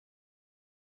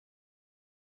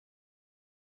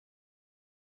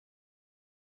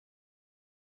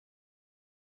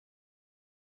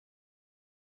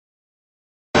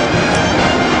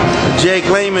Jake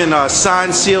Layman,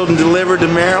 signed, sealed, and delivered to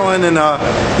Maryland, and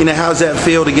how's that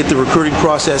feel to get the recruiting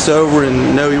process over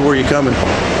and know where you're coming?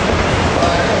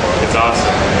 It's awesome.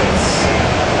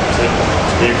 It's a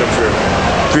dream come true.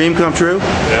 Dream come true?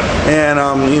 Yeah.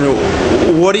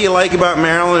 And what do you like about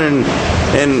Maryland,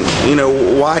 and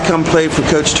why come play for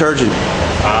Coach Turgeon? He's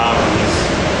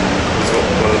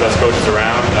one of the best coaches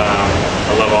around.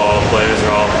 I love all the players. They're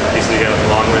all easy to get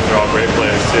along with. They're all great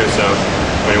players too. So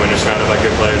when you're surrounded by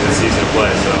good players, it's easy to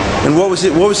play. So. And what was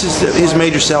his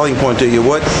major selling point to you?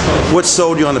 What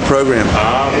sold you on the program?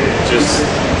 Just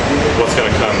what's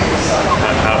going to come,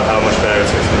 how much better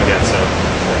it's going to get. So.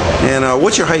 And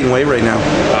what's your height and weight right now?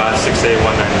 6'8",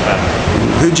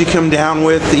 195. Who'd you come down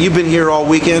with? You've been here all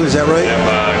weekend, is that right? Yeah,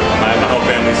 my whole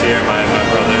family's here. My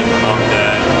brother, my mom, and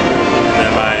dad, and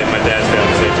then my dad's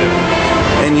family's here too.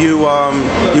 And you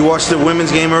watched the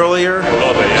women's game earlier? A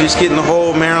little bit, yeah. Just getting the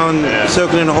whole Maryland,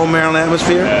 soaking in the whole Maryland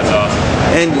atmosphere? Yeah, that's awesome.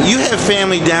 And you have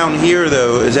family down here,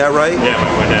 though, is that right? Yeah,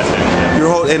 my dad's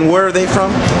family. And where are they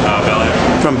from? Bel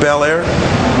Air. From Bel Air?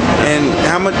 And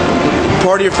how much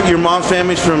part of your mom's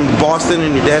family's from Boston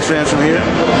and your dad's family's from here?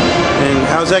 Yeah. And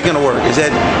how's that going to work? Is that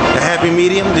a happy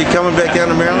medium? Are you coming back down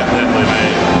to Maryland? Yeah, definitely.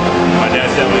 My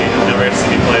dad's definitely never had to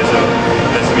see me play, so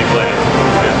that's me play.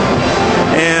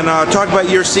 And talk about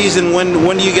your season. When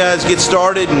do you guys get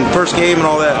started and first game and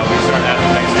all that? We start after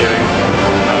Thanksgiving,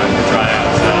 the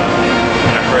tryouts,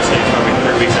 and our first game's probably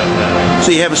 3 weeks after that. So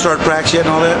you haven't started practice yet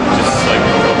and all that? Just like a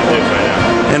couple days right now.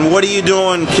 And what are you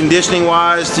doing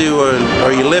conditioning-wise?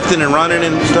 Are you lifting and running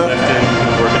and stuff? Lifting,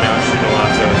 working out, shooting a lot,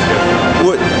 so it's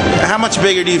good. How much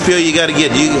bigger do you feel you got to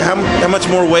get? How much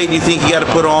more weight do you think you got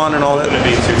to put on and all that? It's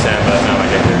going to be 210 by the time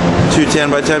I get here. 210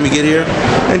 by the time you get here?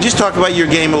 And just talk about your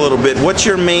game a little bit. What's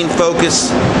your main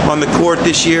focus on the court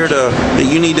this year that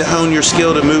you need to hone your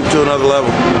skill to move to another level?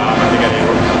 I think I need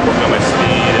to work on my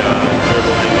speed,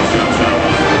 dribbling, and jump shot.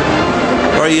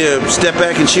 Are you a step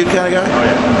back and shoot kind of guy? Oh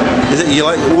yeah. Is it you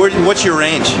like? What's your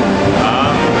range?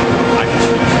 I can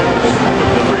shoot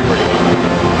pretty well.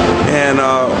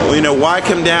 And why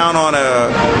come down on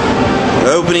a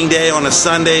opening day on a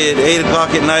Sunday at 8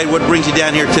 o'clock at night? What brings you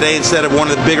down here today instead of one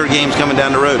of the bigger games coming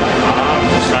down the road?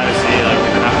 Just trying to see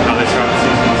how they start the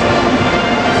season.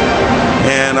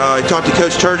 And I talked to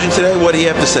Coach Turgeon today. What do you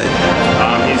have to say?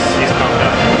 He's pumped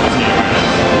up.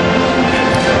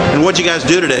 And what'd you guys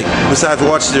do today besides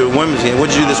watch the women's game?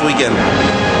 What'd you do this weekend?